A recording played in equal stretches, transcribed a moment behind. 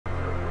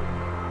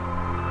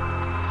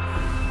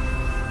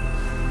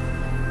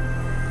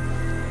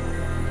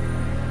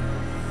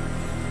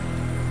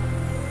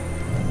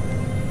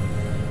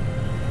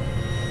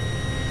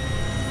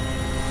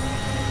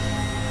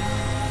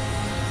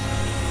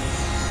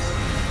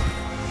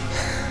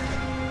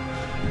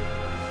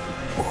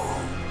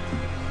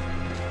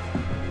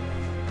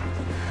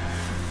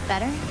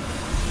better?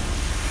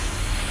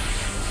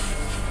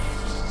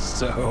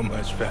 So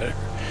much better.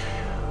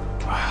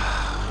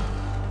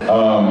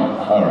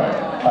 All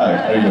right. Hi,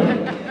 how you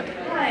doing?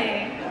 Hi,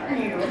 how are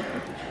you?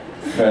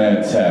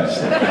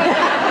 Fantastic.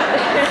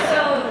 So,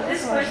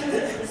 this question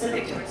is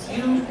specific towards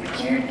you.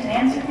 Jared can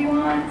answer if you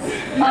want.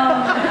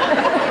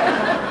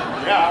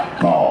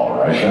 Yeah. All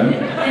right then.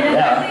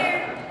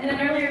 In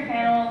an earlier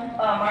panel,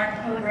 Mark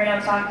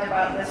Pellegrino talked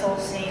about this whole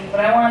scene, but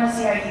I wanted to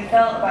see how you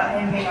felt about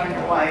him being on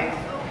your wife.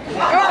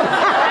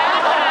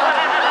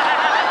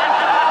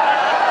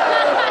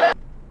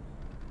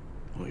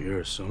 Well, you're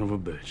a son of a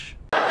bitch.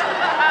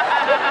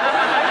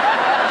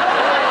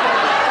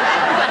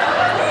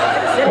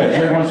 Okay,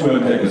 Jared, why don't you go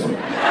ahead and take this one?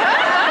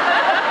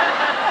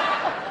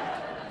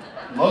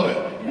 Love it.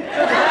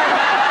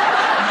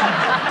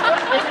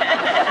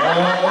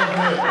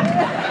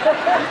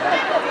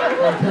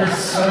 There's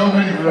so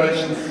many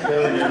directions to go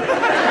here.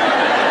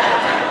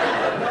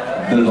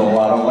 There's a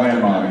lot of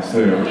landmines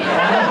too.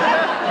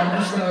 I'm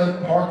just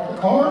gonna park the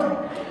car.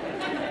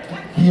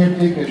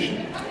 Kielbasa.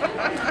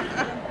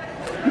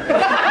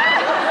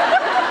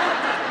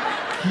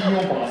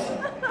 Kielbasa.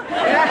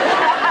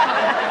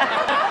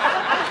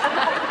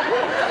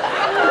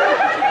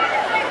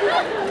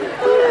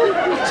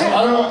 So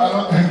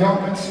have y'all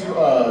been to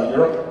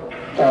Europe?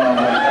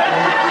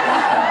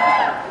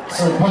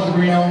 So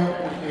Pellegrino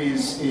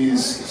is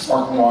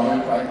sparkling water,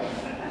 right?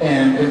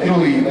 And in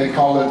Italy, they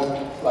call it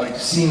like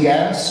scene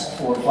gas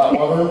for flat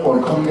water,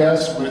 or con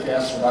gas with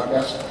gas, without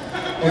gas.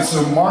 And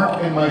so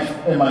Mark in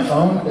my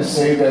phone is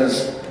saved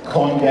as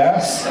con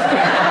gas.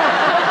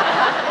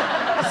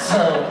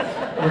 So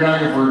every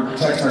night if we're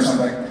texting or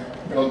something,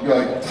 it'll be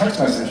like text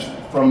message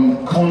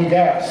from con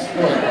gas.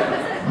 You're like,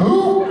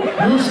 who?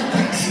 Who's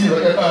texting you?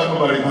 Like,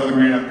 nobody,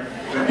 Pellegrino.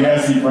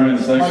 Gassy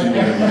friends texting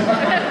you.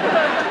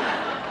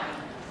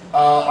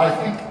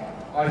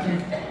 I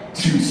think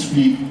to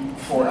speak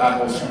for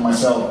Ackles and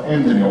myself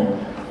and Danneel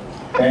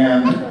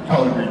and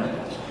Pellegrino,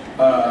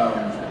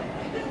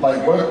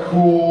 like what a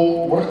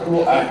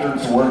cool actor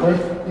to work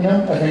with. You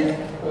know, I think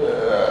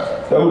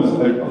that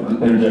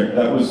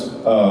was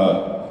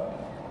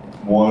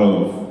one of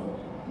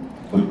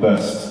the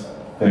best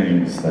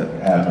things that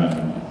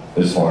happened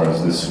as far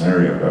as this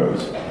scenario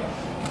goes,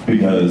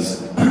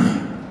 because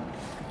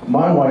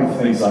my wife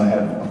thinks I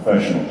have a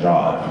professional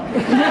job.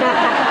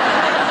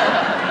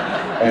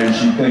 And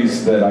she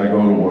thinks that I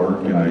go to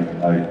work and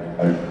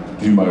I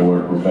do my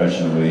work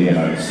professionally and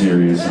I'm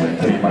serious and I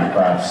take my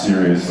craft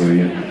seriously,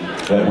 and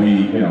that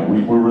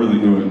we're really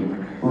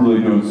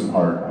doing some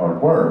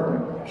hard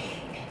work,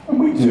 and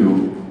we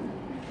do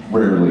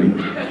rarely.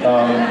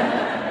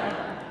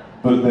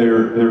 But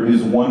there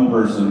is one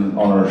person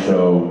on our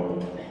show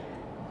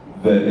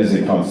that is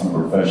a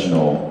consummate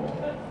professional,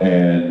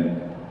 and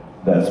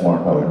that's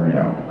Mark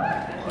Pellegrino.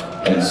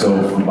 And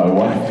so for my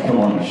wife to come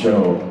on the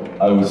show,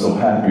 I was so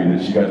happy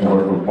that she got to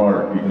work with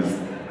Mark, because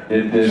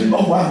it did.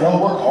 Oh wow,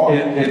 y'all work hard.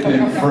 It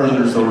then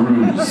furthers the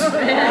ruse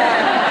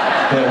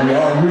that we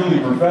are really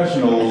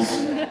professionals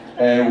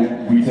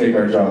and we take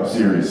our job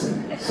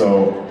seriously.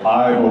 So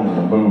I'm over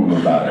the moon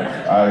about it.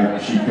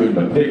 She couldn't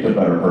have picked a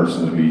better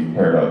person to be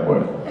paired up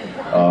with.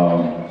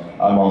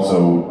 I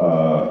also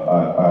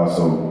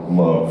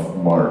love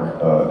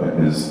Mark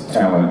and his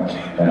talent,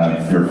 and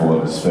I'm fearful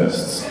of his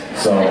fists.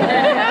 So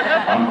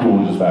I'm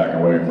cool just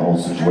backing away from the whole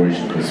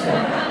situation at this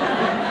point.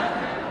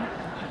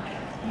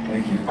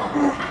 Thank you.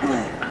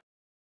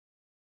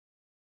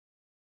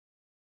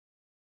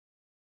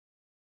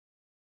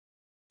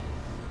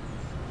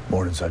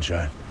 Morning,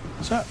 sunshine.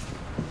 What's up?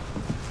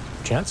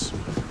 Gents?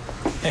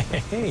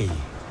 Hey.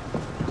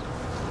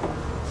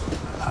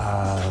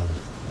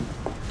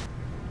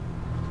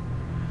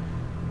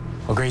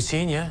 Well, great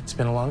seeing you. It's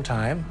been a long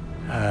time.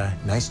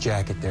 Nice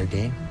jacket there,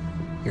 Dean.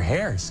 Your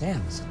hair,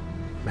 Sam, is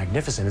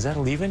magnificent. Is that a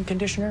leave-in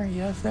conditioner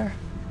you have there?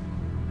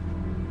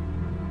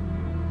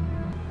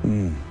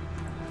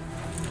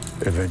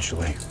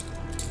 Eventually.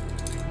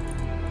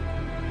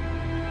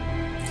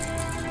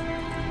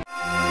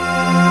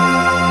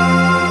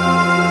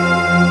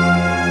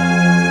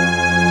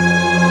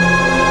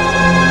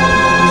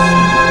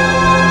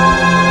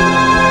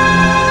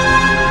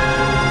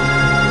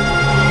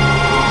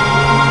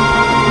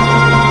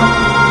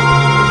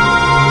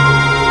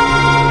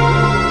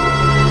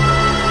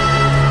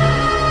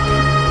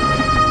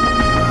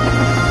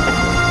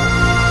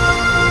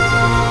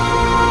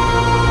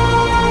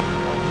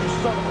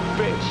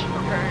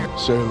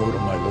 Say hello to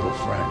my little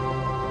friend.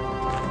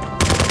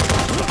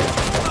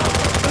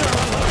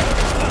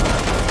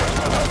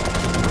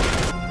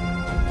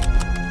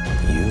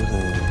 You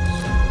lose.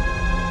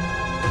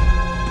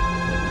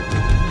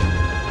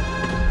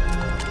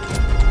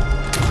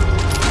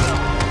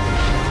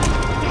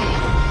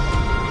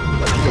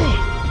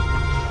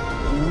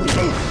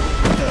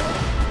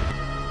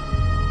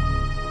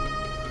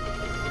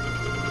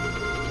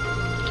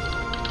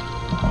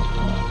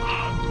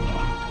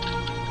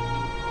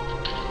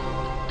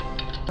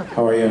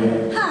 How are you?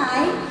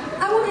 Hi.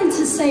 I wanted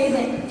to say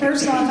that,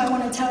 first off, I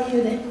want to tell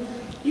you that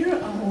You're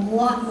a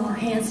lot more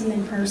handsome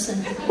in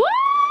person.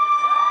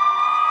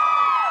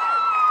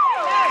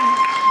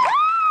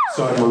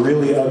 So I'm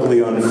really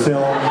ugly on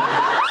film,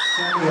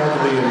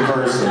 semi-ugly in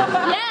person.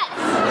 Yes!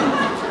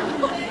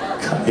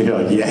 You're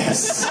like,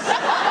 yes. I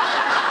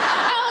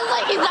was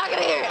like, he's not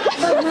gonna hear it.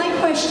 But my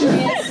question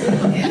is,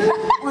 who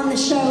on the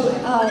show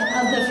of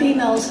the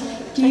females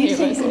do you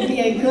think would be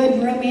a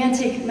good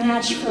romantic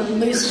match for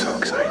Lucy? So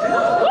excited.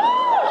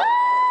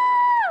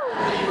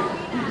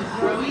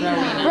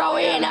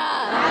 Rowena!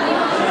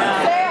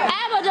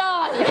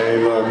 Abaddon! Hey,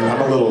 look,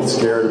 I'm a little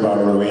scared about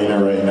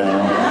Rowena right now.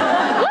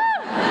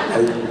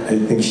 I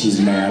think she's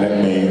mad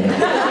at me.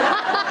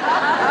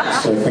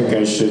 So I think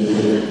I should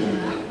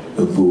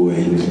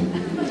avoid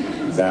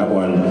that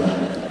one.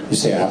 You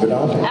say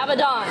Abaddon?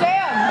 Abaddon!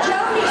 Sam!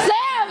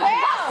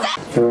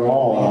 Sam! They're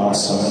all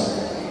awesome.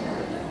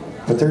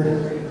 But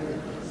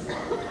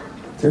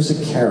there's a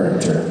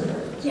character.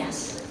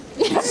 Yes.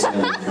 That's,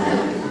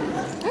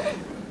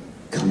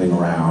 coming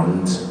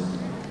around.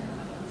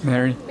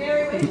 Mary.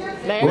 Mary.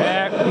 Mary.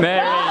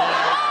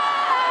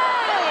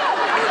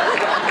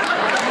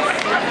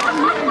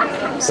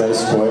 Is that a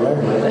spoiler?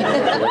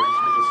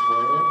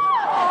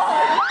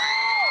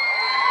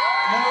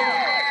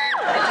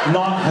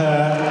 Not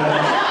her.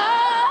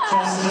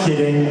 Just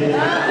kidding.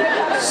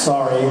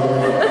 Sorry.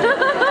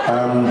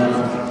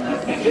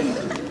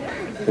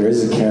 There is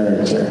a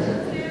character.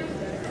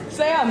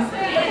 Sam!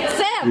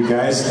 Sam! You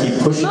guys keep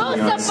pushing me on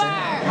Lucifer!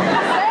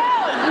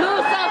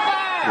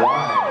 Lucifer! Why?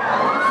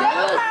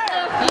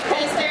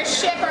 Because they're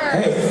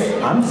shippers!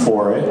 Hey, I'm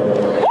for it.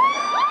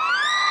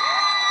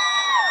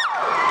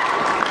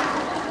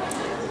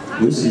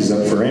 Lucy's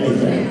up for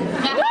anything.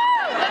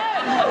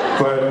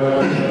 But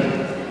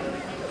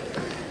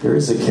there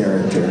is a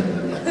character.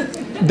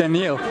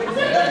 Danneel.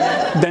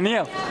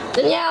 Danneel.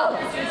 Danneel!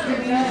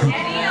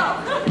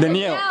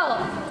 Danneel.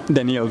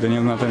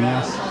 Danneel, not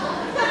Danneel.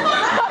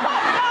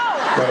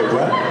 Wait,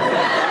 what?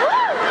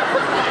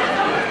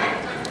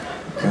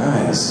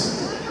 Guys.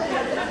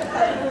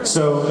 So,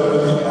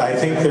 I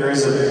think there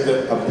is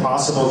a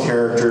possible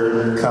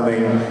character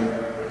coming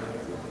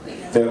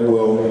that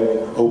will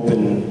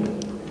open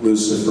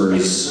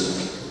Lucifer's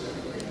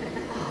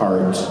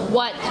heart.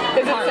 What?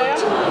 Is it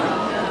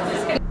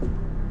Sam?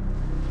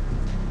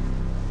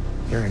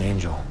 You're an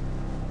angel.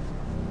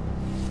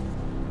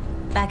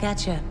 Back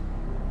at you,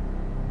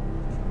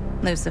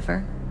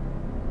 Lucifer.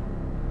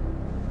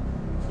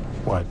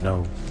 What,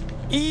 no?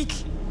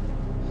 Eek!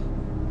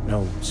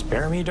 No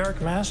spare me,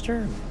 Dark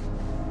Master?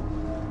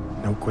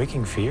 No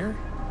quaking fear?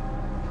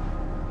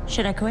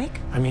 Should I quake?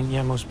 I mean,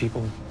 yeah, most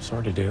people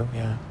sort of do,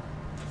 yeah.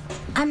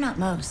 I'm not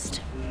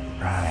most.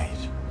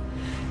 Right.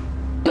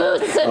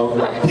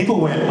 Oh, people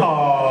went,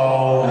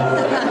 oh.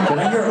 Did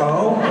I hear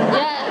oh?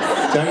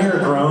 Yes. Did I hear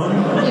a groan?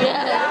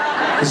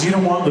 Yes. Because you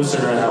don't want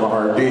Lucifer to have a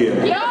heart, do you?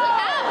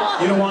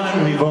 You You don't want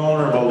him to be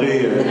vulnerable, do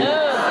you? No.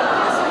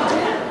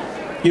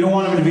 You don't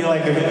want him to be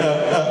like a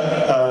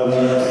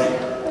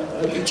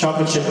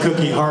chocolate chip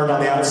cookie, hard on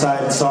the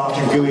outside and soft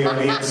and gooey on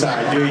the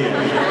inside, do you?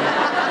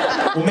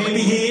 Well, maybe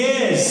he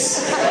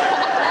is.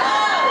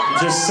 I'm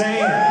just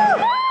saying.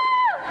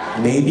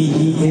 Maybe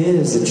he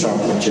is a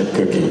chocolate chip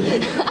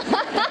cookie.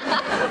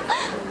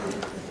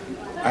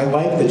 I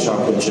like the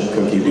chocolate chip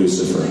cookie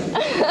Lucifer.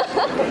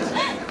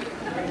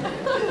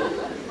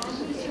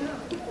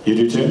 You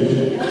do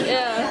too?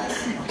 Yeah.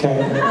 Okay,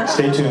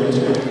 stay tuned.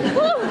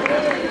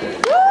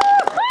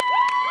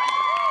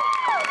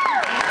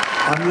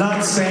 I'm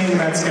not saying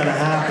that's gonna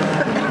happen.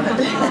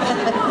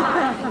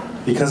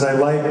 Because I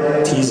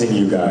like teasing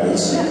you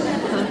guys.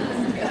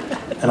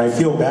 And I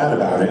feel bad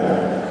about it.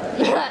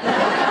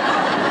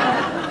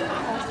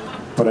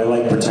 But I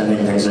like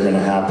pretending things are gonna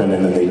happen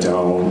and then they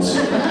don't.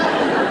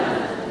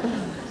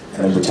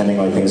 And then pretending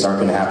like things aren't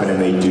gonna happen and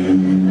they do.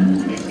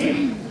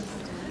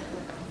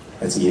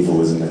 That's evil,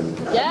 isn't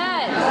it? Yes.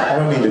 I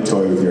don't mean to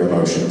toy with your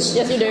emotions.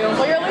 Yes, you do.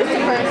 Well, you're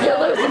Lucifer. You're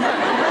Lucifer.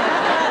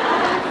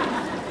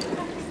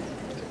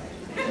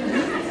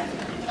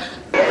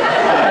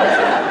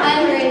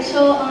 I'm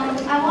Rachel.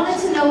 I wanted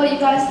to know what you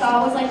guys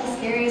thought was like the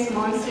scariest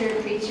monster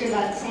or creature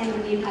that Sam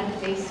and Eve had to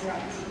face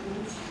throughout the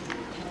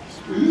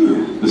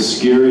seasons. The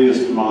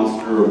scariest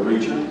monster or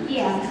creature?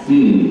 Yeah.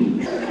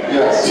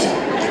 Yes.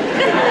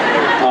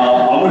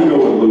 I'm going to go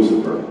with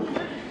Lucifer.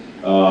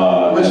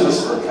 Which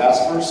is for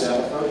Casper,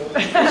 Sanifer?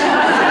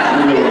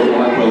 I'm going to go with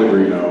Mark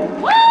Pellegrino.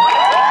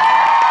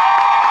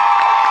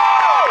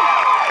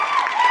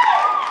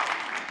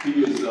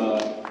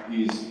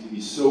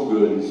 He's so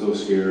good and so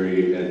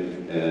scary, and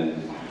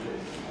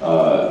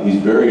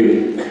he's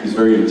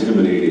very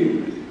intimidating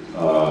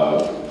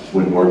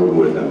when working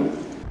with him.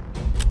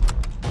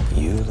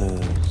 You lose.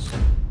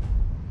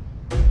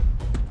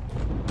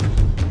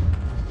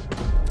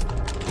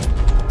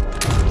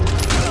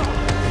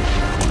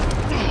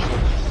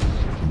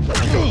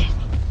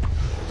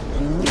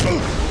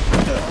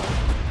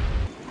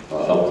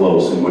 Up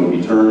close, and when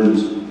he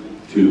turns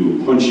to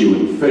punch you in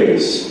the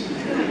face,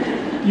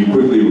 you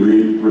quickly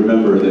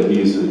remember that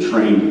he's a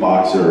trained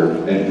boxer,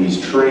 and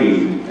he's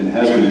trained and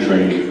has been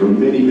trained for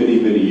many, many,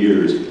 many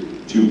years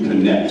to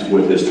connect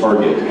with his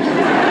target.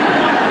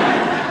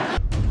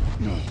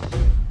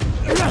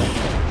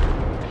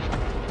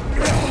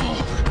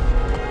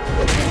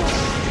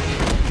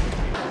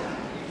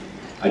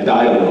 I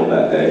died a little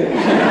that day.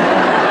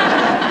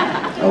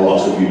 I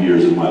lost a few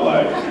years of my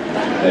life,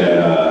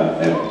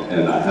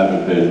 and I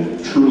haven't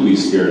been truly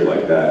scared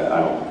like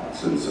that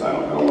since I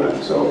don't know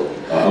when. So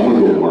I'm gonna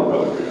go with Mark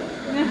Pellegrino.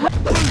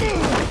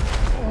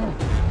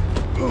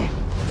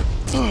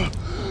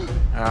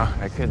 Oh,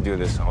 I could do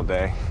this all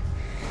day.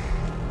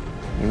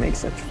 You make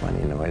such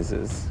funny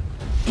noises.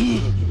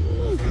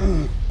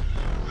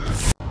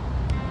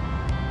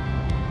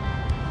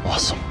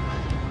 Awesome.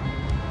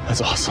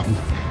 That's awesome.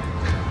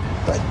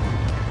 Right.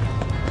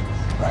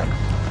 Right.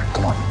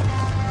 Come on.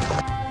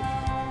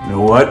 You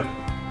know what?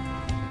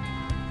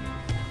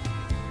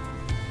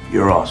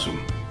 You're awesome.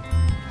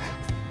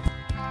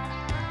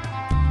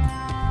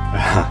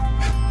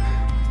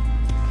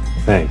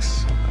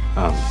 Thanks.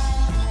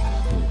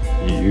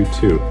 You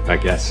too, I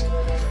guess.